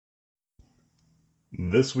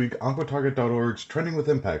This week, Oncotarget.org's Trending with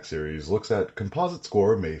Impact series looks at composite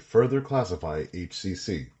score may further classify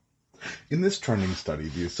HCC. In this trending study,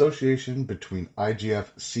 the association between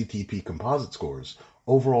IGF CTP composite scores,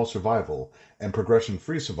 overall survival, and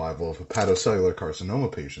progression-free survival of hepatocellular carcinoma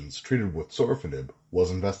patients treated with sorafenib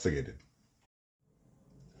was investigated.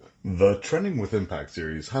 The Trending with Impact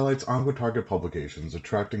series highlights Oncotarget publications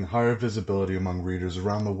attracting higher visibility among readers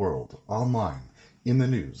around the world, online, in the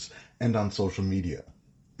news, and on social media,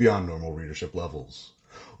 beyond normal readership levels.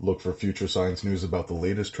 Look for future science news about the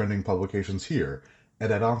latest trending publications here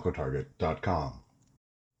and at Oncotarget.com.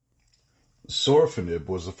 Sorafenib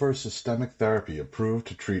was the first systemic therapy approved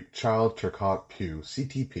to treat Child-Turcotte-Pugh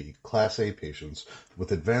 (CTP) Class A patients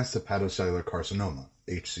with advanced hepatocellular carcinoma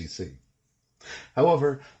 (HCC).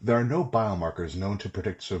 However, there are no biomarkers known to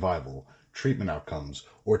predict survival, treatment outcomes,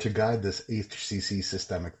 or to guide this HCC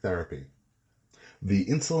systemic therapy. The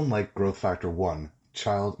insulin-like growth factor 1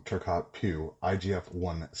 Child-Turcotte-Pugh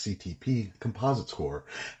IGF-1 CTP composite score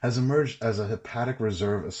has emerged as a hepatic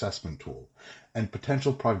reserve assessment tool and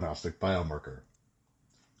potential prognostic biomarker.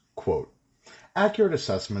 Quote, accurate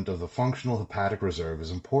assessment of the functional hepatic reserve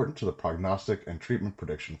is important to the prognostic and treatment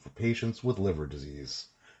prediction for patients with liver disease.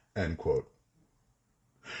 End quote.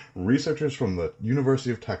 Researchers from the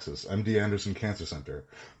University of Texas MD Anderson Cancer Center,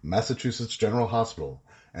 Massachusetts General Hospital,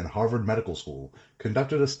 and Harvard Medical School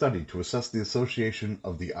conducted a study to assess the association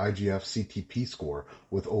of the IGF-CTP score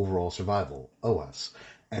with overall survival, OS,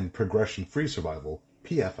 and progression-free survival,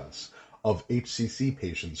 PFS, of HCC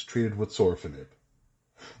patients treated with sorafenib.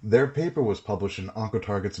 Their paper was published in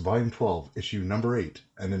Oncotarget's Volume 12, Issue Number 8,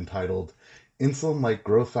 and entitled Insulin-like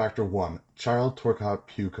growth factor 1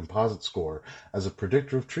 Child-Turcotte-Pugh composite score as a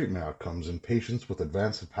predictor of treatment outcomes in patients with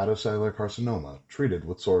advanced hepatocellular carcinoma treated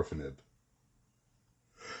with sorafenib.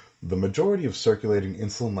 The majority of circulating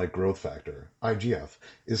insulin-like growth factor, IGF,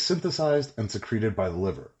 is synthesized and secreted by the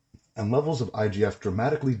liver, and levels of IGF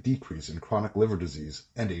dramatically decrease in chronic liver disease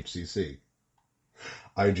and HCC.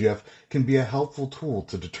 IGF can be a helpful tool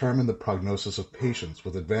to determine the prognosis of patients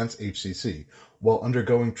with advanced HCC while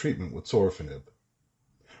undergoing treatment with sorafenib.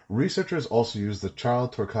 Researchers also use the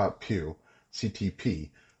Child-Turcotte-Pugh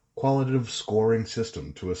 (CTP) qualitative scoring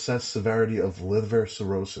system to assess severity of liver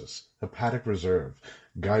cirrhosis, hepatic reserve,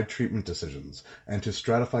 guide treatment decisions, and to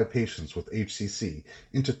stratify patients with HCC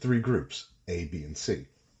into three groups, A, B, and C.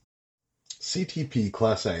 CTP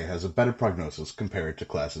Class A has a better prognosis compared to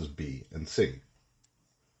classes B and C.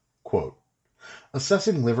 Quote,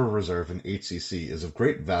 assessing liver reserve in HCC is of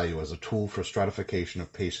great value as a tool for stratification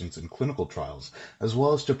of patients in clinical trials, as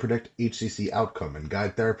well as to predict HCC outcome and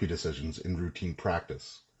guide therapy decisions in routine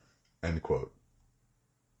practice. End quote.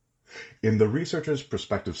 In the researchers'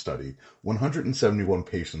 prospective study, 171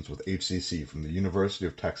 patients with HCC from the University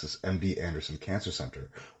of Texas MD Anderson Cancer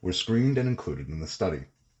Center were screened and included in the study.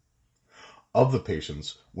 Of the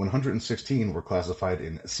patients, 116 were classified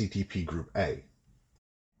in CTP Group A.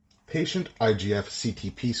 Patient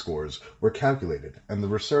IGF-CTP scores were calculated, and the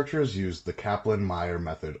researchers used the Kaplan-Meier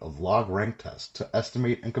method of log-rank test to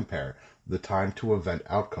estimate and compare the time to event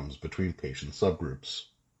outcomes between patient subgroups.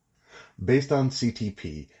 Based on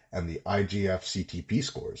CTP and the IGF-CTP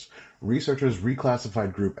scores, researchers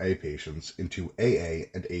reclassified Group A patients into AA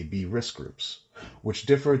and AB risk groups, which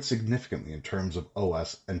differed significantly in terms of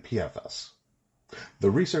OS and PFS.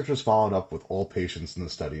 The researchers followed up with all patients in the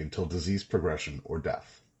study until disease progression or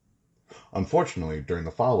death. Unfortunately, during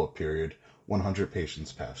the follow-up period, 100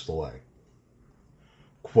 patients passed away.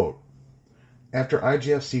 Quote, after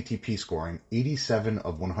IGF-CTP scoring, 87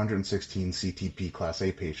 of 116 CTP Class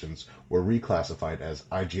A patients were reclassified as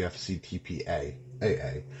IGF-CTP-A,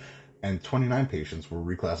 AA, and 29 patients were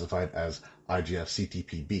reclassified as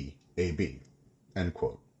IGF-CTP-B, AB. End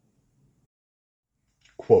quote.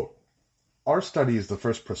 Quote, our study is the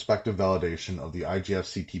first prospective validation of the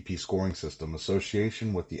IGF-CTP scoring system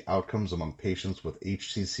association with the outcomes among patients with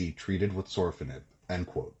HCC treated with sorafenib. End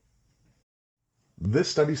quote. This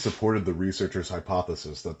study supported the researchers'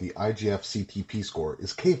 hypothesis that the IGF-CTP score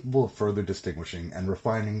is capable of further distinguishing and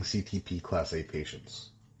refining CTP Class A patients.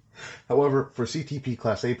 However, for CTP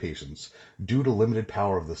Class A patients, due to limited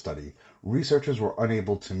power of the study, researchers were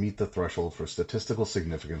unable to meet the threshold for statistical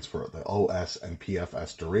significance for the OS and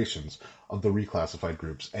PFS durations of the reclassified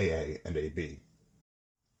groups AA and AB.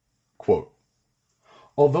 Quote,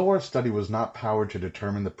 although our study was not powered to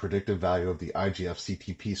determine the predictive value of the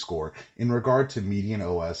IGF-CTP score in regard to median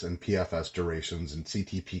OS and PFS durations in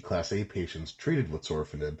CTP Class A patients treated with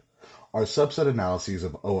sorafenib, our subset analyses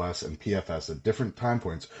of OS and PFS at different time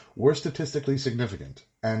points were statistically significant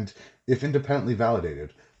and, if independently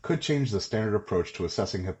validated, could change the standard approach to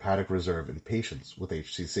assessing hepatic reserve in patients with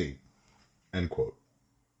HCC. End quote.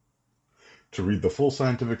 To read the full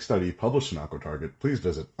scientific study published in Oncotarget, please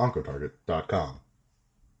visit oncotarget.com.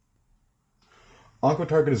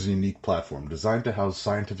 Oncotarget is a unique platform designed to house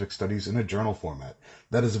scientific studies in a journal format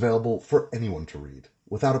that is available for anyone to read,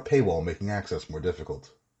 without a paywall making access more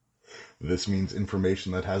difficult. This means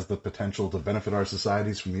information that has the potential to benefit our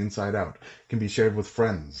societies from the inside out can be shared with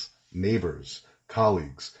friends, neighbors,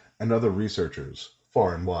 colleagues, and other researchers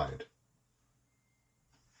far and wide.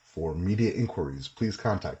 For media inquiries, please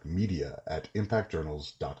contact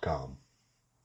media@impactjournals.com.